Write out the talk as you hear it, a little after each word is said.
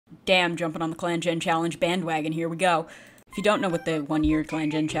damn, jumping on the ClanGen challenge bandwagon, here we go. If you don't know what the 1 year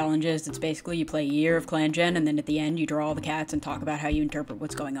ClanGen challenge is, it's basically you play a year of ClanGen, and then at the end you draw all the cats and talk about how you interpret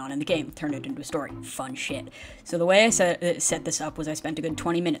what's going on in the game. Turn it into a story. Fun shit. So the way I set this up was I spent a good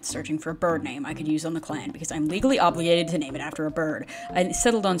 20 minutes searching for a bird name I could use on the clan, because I'm legally obligated to name it after a bird. I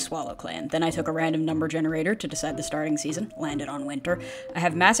settled on SwallowClan. Then I took a random number generator to decide the starting season, landed on winter. I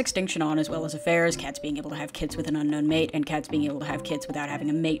have mass extinction on, as well as affairs, cats being able to have kids with an unknown mate, and cats being able to have kids without having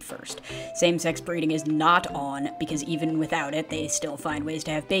a mate first. Same-sex breeding is not on, because even without it, they still find ways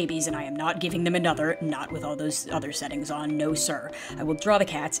to have babies, and I am not giving them another, not with all those other settings on, no sir. I will draw the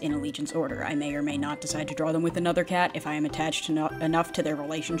cats in allegiance order. I may or may not decide to draw them with another cat if I am attached enough to their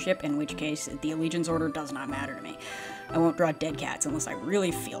relationship, in which case the allegiance order does not matter to me. I won't draw dead cats unless I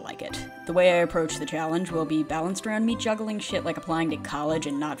really feel like it. The way I approach the challenge will be balanced around me juggling shit like applying to college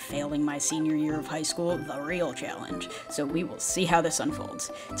and not failing my senior year of high school, the real challenge. So we will see how this unfolds.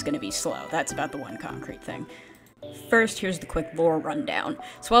 It's gonna be slow, that's about the one concrete thing. First, here's the quick lore rundown.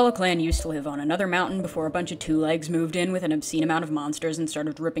 SwallowClan used to live on another mountain before a bunch of two-legs moved in with an obscene amount of monsters and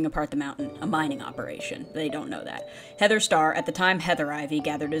started ripping apart the mountain. A mining operation. They don't know that. Heather Star, at the time Heather Ivy,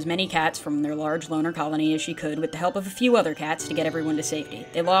 gathered as many cats from their large loner colony as she could with the help of a few other cats to get everyone to safety.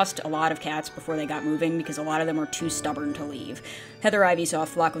 They lost a lot of cats before they got moving because a lot of them were too stubborn to leave. Heather Ivy saw a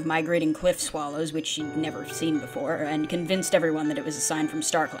flock of migrating cliff swallows, which she'd never seen before, and convinced everyone that it was a sign from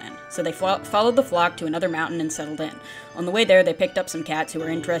StarClan. So they followed the flock to another mountain and settled in. On the way there, they picked up some cats who were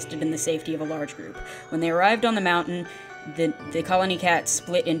interested in the safety of a large group. When they arrived on the mountain, the colony cats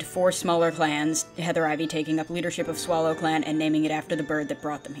split into 4 smaller clans, Heather Ivy taking up leadership of SwallowClan and naming it after the bird that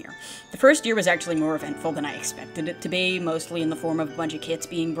brought them here. The first year was actually more eventful than I expected it to be, mostly in the form of a bunch of kits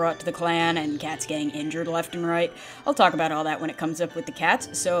being brought to the clan and cats getting injured left and right. I'll talk about all that when it comes up with the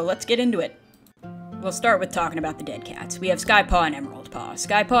cats, so let's get into it. We'll start with talking about the dead cats. We have Skypaw and Emeraldpaw.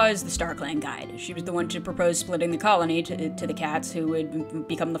 Skypaw is the StarClan guide. She was the one to propose splitting the colony to the cats who would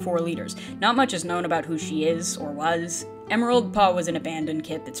become the 4 leaders. Not much is known about who she is, or was. Emeraldpaw was an abandoned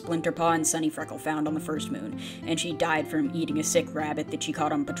kit that Splinterpaw and Sunny Freckle found on the first moon, and she died from eating a sick rabbit that she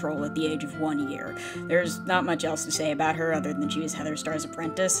caught on patrol at the age of 1 year. There's not much else to say about her other than she was Heather Star's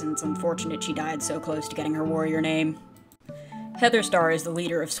apprentice, and it's unfortunate she died so close to getting her warrior name. Heather Star is the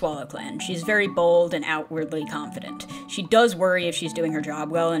leader of SwallowClan. She's very bold and outwardly confident. She does worry if she's doing her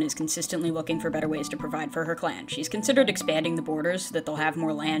job well and is consistently looking for better ways to provide for her clan. She's considered expanding the borders so that they'll have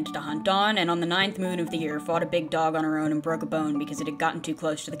more land to hunt on, and on the 9th moon of the year fought a big dog on her own and broke a bone because it had gotten too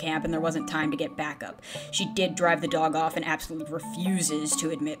close to the camp and there wasn't time to get backup. She did drive the dog off and absolutely refuses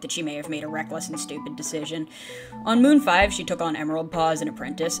to admit that she may have made a reckless and stupid decision. On moon 5, she took on Emeraldpaw as an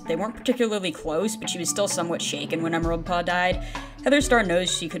apprentice. They weren't particularly close, but she was still somewhat shaken when Emeraldpaw died. Heather Star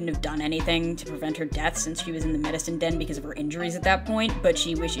knows she couldn't have done anything to prevent her death since she was in the medicine den because of her injuries at that point, but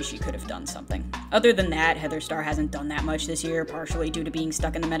she wishes she could have done something. Other than that, Heather Star hasn't done that much this year, partially due to being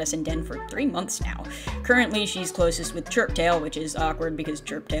stuck in the medicine den for 3 months now. Currently, she's closest with Chirptail, which is awkward because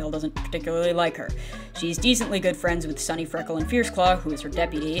Chirptail doesn't particularly like her. She's decently good friends with Sunny Freckle and Fierceclaw, who is her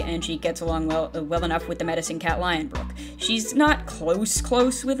deputy, and she gets along well enough with the medicine cat Lionbrook. She's not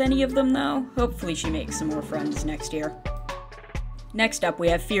close with any of them, though. Hopefully she makes some more friends next year. Next up, we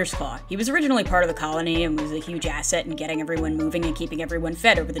have Fierceclaw. He was originally part of the colony and was a huge asset in getting everyone moving and keeping everyone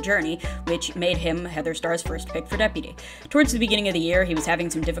fed over the journey, which made him Heather Star's first pick for deputy. Towards the beginning of the year, he was having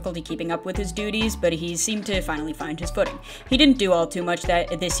some difficulty keeping up with his duties, but he seemed to finally find his footing. He didn't do all too much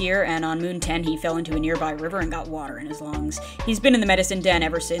this year, and on moon 10, he fell into a nearby river and got water in his lungs. He's been in the medicine den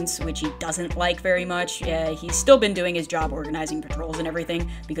ever since, which he doesn't like very much. He's still been doing his job organizing patrols and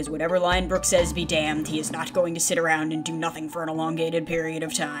everything, because whatever Lionbrook says be damned, he is not going to sit around and do nothing for an elongated period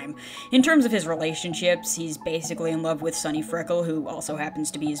of time. In terms of his relationships, he's basically in love with Sunny Freckle, who also happens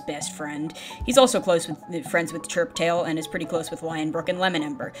to be his best friend. He's also friends with Chirptail and is pretty close with Lionbrook and Lemon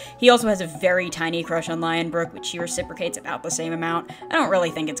Ember. He also has a very tiny crush on Lionbrook, which she reciprocates about the same amount. I don't really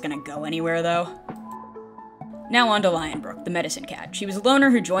think it's gonna go anywhere, though. Now on to Lionbrook, the medicine cat. She was a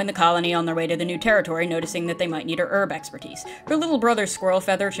loner who joined the colony on their way to the new territory, noticing that they might need her herb expertise. Her little brother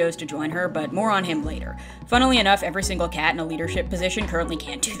Squirrelfeather chose to join her, but more on him later. Funnily enough, every single cat in a leadership position currently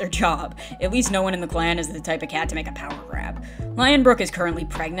can't do their job. At least no one in the clan is the type of cat to make a power grab. Lionbrook is currently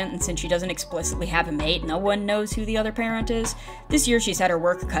pregnant, and since she doesn't explicitly have a mate, no one knows who the other parent is. This year she's had her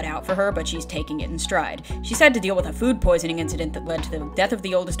work cut out for her, but she's taking it in stride. She's had to deal with a food poisoning incident that led to the death of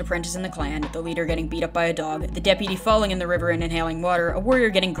the oldest apprentice in the clan, the leader getting beat up by a dog, the a deputy falling in the river and inhaling water, a warrior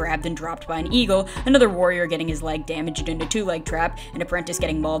getting grabbed and dropped by an eagle, another warrior getting his leg damaged in a two-leg trap, an apprentice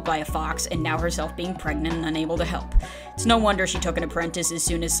getting mauled by a fox, and now herself being pregnant and unable to help. It's no wonder she took an apprentice as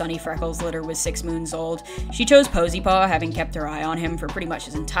soon as Sunny Freckles' litter was 6 moons old. She chose Poseypaw, having kept her eye on him for pretty much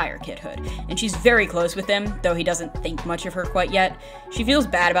his entire kidhood, and she's very close with him, though he doesn't think much of her quite yet. She feels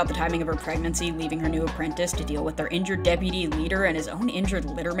bad about the timing of her pregnancy, leaving her new apprentice to deal with their injured deputy leader and his own injured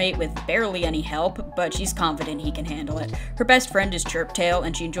littermate with barely any help, but she's confident he can handle it. Her best friend is Chirptail,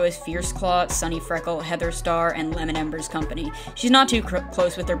 and she enjoys Fierce Claw, Sunny Freckle, Heather Star, and Lemon Ember's company. She's not too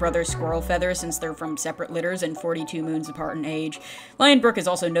close with her brother Squirrel Feather since they're from separate litters and 42 moons apart in age. Lionbrook is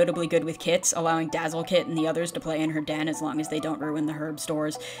also notably good with kits, allowing Dazzle Kit and the others to play in her den as long as they don't ruin the herb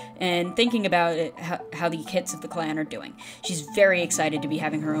stores, and thinking about it, how the kits of the clan are doing. She's very excited to be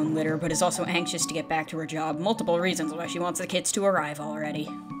having her own litter, but is also anxious to get back to her job. Multiple reasons why she wants the kits to arrive already.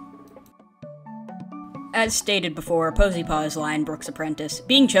 As stated before, Poseypaw is Lionbrook's apprentice.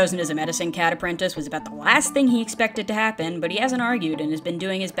 Being chosen as a medicine cat apprentice was about the last thing he expected to happen, but he hasn't argued and has been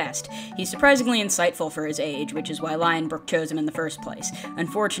doing his best. He's surprisingly insightful for his age, which is why Lionbrook chose him in the first place.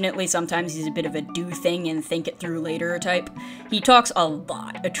 Unfortunately, sometimes he's a bit of a do thing and think it through later type. He talks a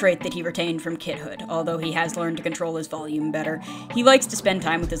lot, a trait that he retained from kidhood, although he has learned to control his volume better. He likes to spend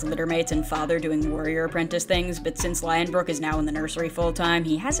time with his littermates and father doing warrior apprentice things, but since Lionbrook is now in the nursery full-time,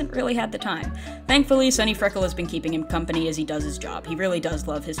 he hasn't really had the time. Thankfully, Sunny Freckle has been keeping him company as he does his job. He really does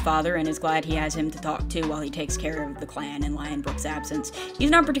love his father and is glad he has him to talk to while he takes care of the clan in Lionbrook's absence.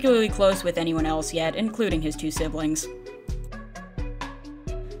 He's not particularly close with anyone else yet, including his 2 siblings.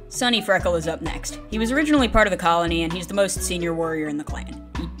 Sunny Freckle is up next. He was originally part of the colony, and he's the most senior warrior in the clan.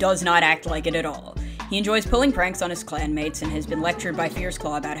 He does not act like it at all. He enjoys pulling pranks on his clanmates and has been lectured by Fierce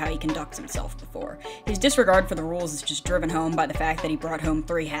Claw about how he conducts himself before. His disregard for the rules is just driven home by the fact that he brought home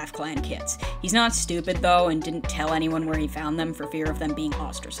 3 half-clan kits. He's not stupid, though, and didn't tell anyone where he found them for fear of them being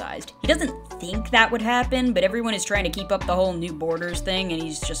ostracized. He doesn't think that would happen, but everyone is trying to keep up the whole new borders thing, and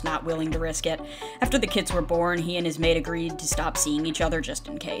he's just not willing to risk it. After the kits were born, he and his mate agreed to stop seeing each other just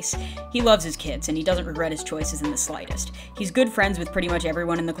in case. He loves his kits, and he doesn't regret his choices in the slightest. He's good friends with pretty much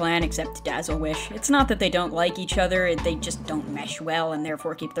everyone in the clan except Dazzle Wish. It's not that they don't like each other, they just don't mesh well and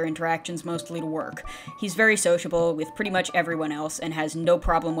therefore keep their interactions mostly to work. He's very sociable with pretty much everyone else and has no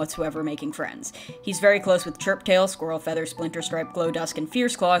problem whatsoever making friends. He's very close with Chirptail, Squirrel Feather, Splinter Stripe, Glowdusk, and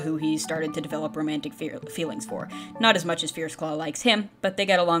Fierce Claw, who he's started to develop romantic feelings for. Not as much as Fierce Claw likes him, but they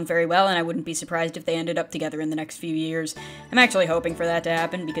get along very well, and I wouldn't be surprised if they ended up together in the next few years. I'm actually hoping for that to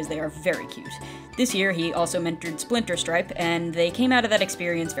happen because they are very cute. This year, he also mentored Splinter Stripe, and they came out of that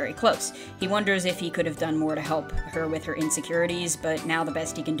experience very close. He wonders if he could have done more to help her with her insecurities, but now the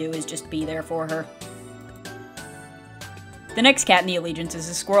best he can do is just be there for her. The next cat in the allegiances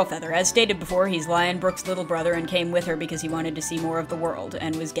is Squirrel Feather. As stated before, he's Lionbrook's little brother and came with her because he wanted to see more of the world,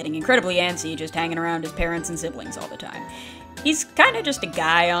 and was getting incredibly antsy just hanging around his parents and siblings all the time. He's kinda just a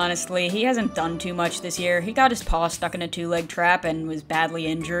guy, honestly. He hasn't done too much this year. He got his paw stuck in a 2-leg trap and was badly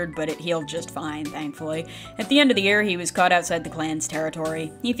injured, but it healed just fine, thankfully. At the end of the year, he was caught outside the clan's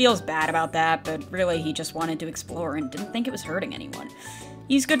territory. He feels bad about that, but really he just wanted to explore and didn't think it was hurting anyone.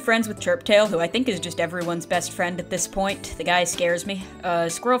 He's good friends with Chirptail, who I think is just everyone's best friend at this point. The guy scares me.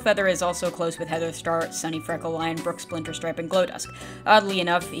 Squirrel Feather is also close with Heather Star, Sunny Freckle, Lionbrook, Splinter Stripe, and Glowdusk. Oddly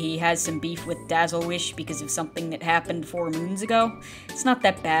enough, he has some beef with Dazzle Wish because of something that happened 4 moons ago. It's not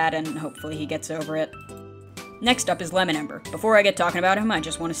that bad, and hopefully he gets over it. Next up is Lemon Ember. Before I get talking about him, I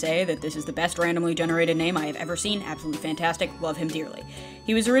just want to say that this is the best randomly generated name I have ever seen. Absolutely fantastic. Love him dearly.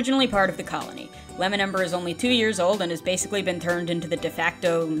 He was originally part of the colony. Lemon Ember is only 2 years old and has basically been turned into the de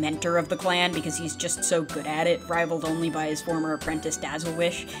facto mentor of the clan because he's just so good at it, rivaled only by his former apprentice Dazzle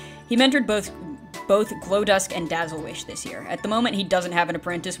Wish. He mentored both Glowdusk and Dazzle Wish this year. At the moment, he doesn't have an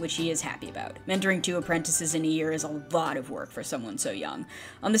apprentice, which he is happy about. Mentoring 2 apprentices in a year is a lot of work for someone so young.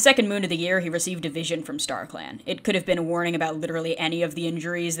 On the 2nd moon of the year, he received a vision from StarClan. It could have been a warning about literally any of the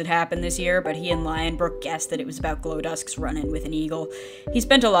injuries that happened this year, but he and Lionbrook guessed that it was about Glowdusk's run-in with an eagle. He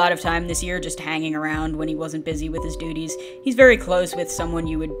spent a lot of time this year just hanging around when he wasn't busy with his duties. He's very close with someone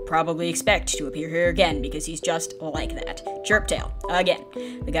you would probably expect to appear here again, because he's just like that. Chirptail. Again.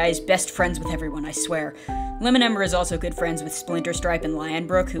 The guy is best friends with everyone, I swear. Lemon Ember is also good friends with Splinter Stripe and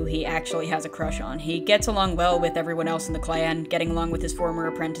Lionbrook, who he actually has a crush on. He gets along well with everyone else in the clan, getting along with his former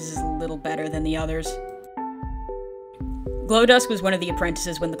apprentices a little better than the others. Glowdusk was one of the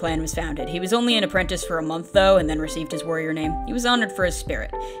apprentices when the clan was founded. He was only an apprentice for a month, though, and then received his warrior name. He was honored for his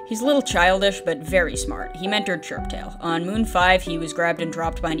spirit. He's a little childish, but very smart. He mentored Chirptail. On Moon 5, he was grabbed and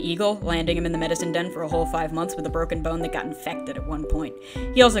dropped by an eagle, landing him in the medicine den for a whole 5 months with a broken bone that got infected at one point.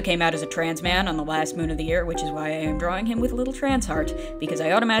 He also came out as a trans man on the last moon of the year, which is why I am drawing him with a little trans heart, because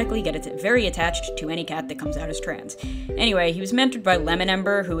I automatically get very attached to any cat that comes out as trans. Anyway, he was mentored by Lemon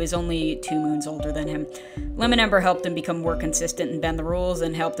Ember, who is only 2 moons older than him. Lemon Ember helped him become more consistent and bend the rules,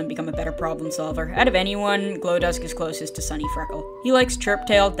 and helped him become a better problem solver. Out of anyone, Glowdusk is closest to Sunny Freckle. He likes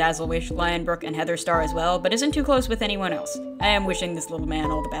Chirptail, Dazzlewish, Lionbrook, and Heatherstar as well, but isn't too close with anyone else. I am wishing this little man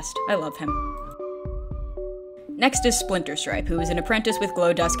all the best. I love him. Next is Splinterstripe, who was an apprentice with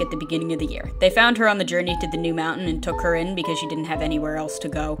Glowdusk at the beginning of the year. They found her on the journey to the new mountain and took her in because she didn't have anywhere else to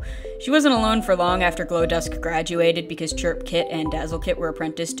go. She wasn't alone for long after Glowdusk graduated because Chirpkit and Dazzlekit were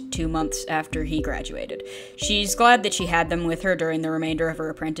apprenticed 2 months after he graduated. She's glad that she had them with her during the remainder of her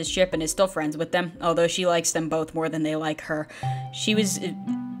apprenticeship and is still friends with them, although she likes them both more than they like her. She was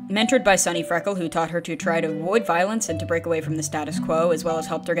mentored by Sunny Freckle, who taught her to try to avoid violence and to break away from the status quo, as well as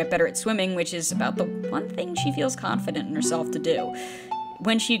helped her get better at swimming, which is about the one thing she feels confident in herself to do.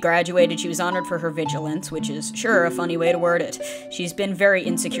 When she graduated, she was honored for her vigilance, which is, sure, a funny way to word it. She's been very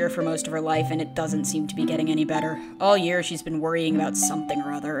insecure for most of her life, and it doesn't seem to be getting any better. All year, she's been worrying about something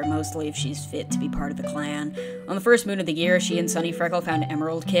or other, mostly if she's fit to be part of the clan. On the first moon of the year, she and Sunny Freckle found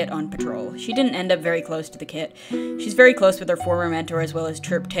Emerald Kit on patrol. She didn't end up very close to the Kit. She's very close with her former mentor, as well as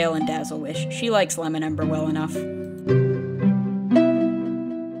Chirptail and Dazzlewish. She likes Lemon Ember well enough.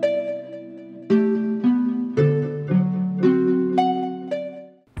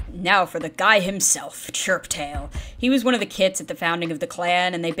 Now for the guy himself, Chirptail. He was one of the kits at the founding of the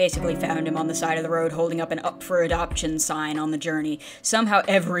clan, and they basically found him on the side of the road holding up an up for adoption sign on the journey. Somehow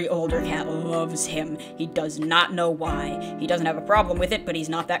every older cat loves him. He does not know why. He doesn't have a problem with it, but he's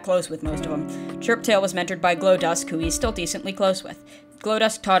not that close with most of them. Chirptail was mentored by Glowdusk, who he's still decently close with.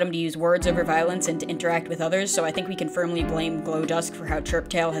 Glowdusk taught him to use words over violence and to interact with others, so I think we can firmly blame Glowdusk for how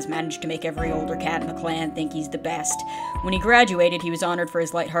Chirptail has managed to make every older cat in the clan think he's the best. When he graduated, he was honored for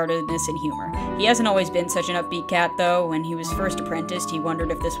his lightheartedness and humor. He hasn't always been such an upbeat cat, though. When he was first apprenticed, he wondered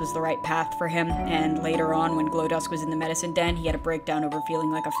if this was the right path for him, and later on, when Glowdusk was in the medicine den, he had a breakdown over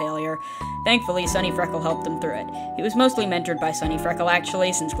feeling like a failure. Thankfully, Sunny Freckle helped him through it. He was mostly mentored by Sunny Freckle,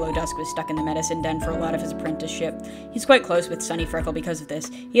 actually, since Glowdusk was stuck in the medicine den for a lot of his apprenticeship. He's quite close with Sunny Freckle because of this.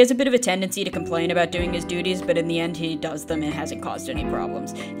 He has a bit of a tendency to complain about doing his duties, but in the end he does them and hasn't caused any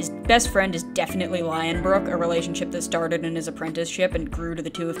problems. His best friend is definitely Lionbrook, a relationship that started in his apprenticeship and grew to the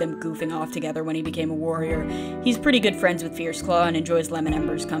two of them goofing off together when he became a warrior. He's pretty good friends with Fierce Claw and enjoys Lemon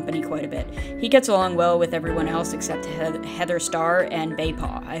Ember's company quite a bit. He gets along well with everyone else except Heatherstar and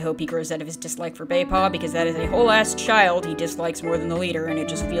Baypaw. I hope he grows out of his dislike for Baypaw, because that is a whole-ass child he dislikes more than the leader, and it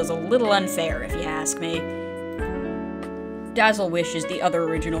just feels a little unfair if you ask me. Dazzlewish is the other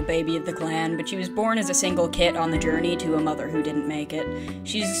original baby of the clan, but she was born as a single kit on the journey to a mother who didn't make it.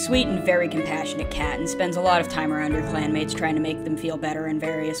 She's a sweet and very compassionate cat and spends a lot of time around her clanmates trying to make them feel better in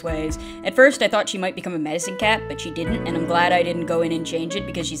various ways. At first I thought she might become a medicine cat, but she didn't, and I'm glad I didn't go in and change it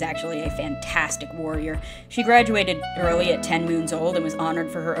because she's actually a fantastic warrior. She graduated early at 10 moons old and was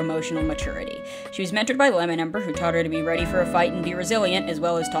honored for her emotional maturity. She was mentored by Lemon Ember, who taught her to be ready for a fight and be resilient, as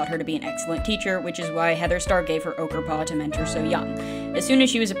well as taught her to be an excellent teacher, which is why Heatherstar gave her Ochrepaw to mentor so young. As soon as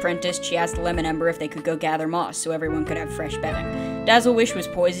she was apprenticed, she asked Lemon Ember if they could go gather moss so everyone could have fresh bedding. Dazzlewish was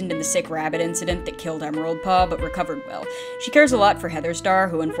poisoned in the sick rabbit incident that killed Emerald Paw, but recovered well. She cares a lot for Heatherstar,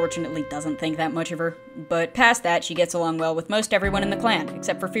 who unfortunately doesn't think that much of her, but past that, she gets along well with most everyone in the clan,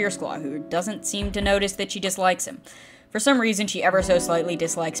 except for Fierce Claw, who doesn't seem to notice that she dislikes him. For some reason, she ever so slightly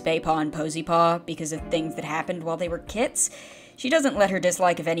dislikes Baypaw and Posypaw because of things that happened while they were kits. She doesn't let her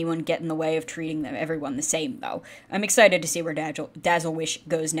dislike of anyone get in the way of treating everyone the same, though. I'm excited to see where Dazzlewish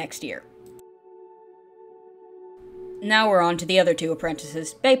goes next year. Now we're on to the other two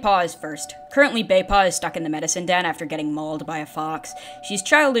apprentices. Baypaw is first. Currently, Baypaw is stuck in the medicine den after getting mauled by a fox. She's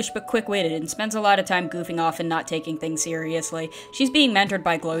childish but quick-witted and spends a lot of time goofing off and not taking things seriously. She's being mentored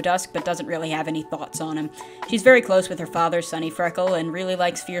by Glowdusk, but doesn't really have any thoughts on him. She's very close with her father, Sunny Freckle, and really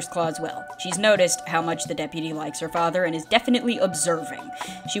likes Fierce Claw as well. She's noticed how much the deputy likes her father and is definitely observing.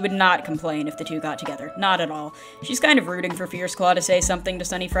 She would not complain if the two got together. Not at all. She's kind of rooting for Fierce Claw to say something to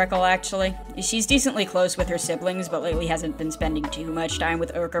Sunny Freckle, actually. She's decently close with her siblings, but lately hasn't been spending too much time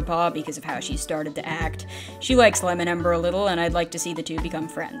with Ochrepaw because of how she started to act. She likes Lemon Ember a little, and I'd like to see the two become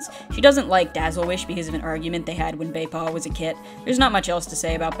friends. She doesn't like Dazzlewish because of an argument they had when Baypaw was a kit. There's not much else to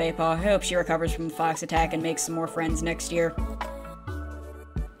say about Baypaw. I hope she recovers from the fox attack and makes some more friends next year.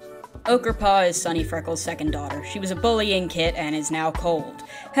 Ochrepaw is Sunny Freckles' second daughter. She was a bullying kit and is now cold.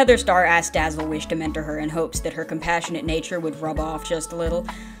 Heatherstar asked Dazzlewish to mentor her in hopes that her compassionate nature would rub off just a little.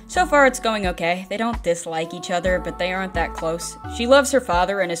 So far it's going okay. They don't dislike each other, but they aren't that close. She loves her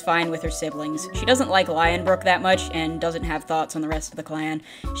father and is fine with her siblings. She doesn't like Lionbrook that much and doesn't have thoughts on the rest of the clan.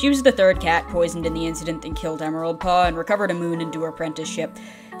 She was the third cat poisoned in the incident that killed Emerald Paw and recovered a moon into her apprenticeship.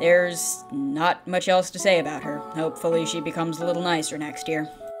 There's not much else to say about her. Hopefully she becomes a little nicer next year.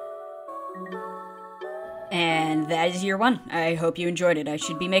 And that is year 1. I hope you enjoyed it. I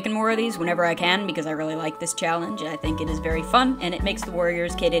should be making more of these whenever I can because I really like this challenge. I think it is very fun and it makes the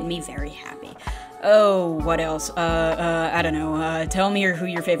Warriors kid in me very happy. Oh, what else? I don't know. Tell me who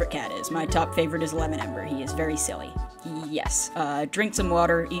your favorite cat is. My top favorite is Lemon Ember. He is very silly. Yes. Drink some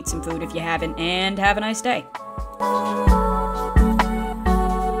water, eat some food if you haven't, and have a nice day.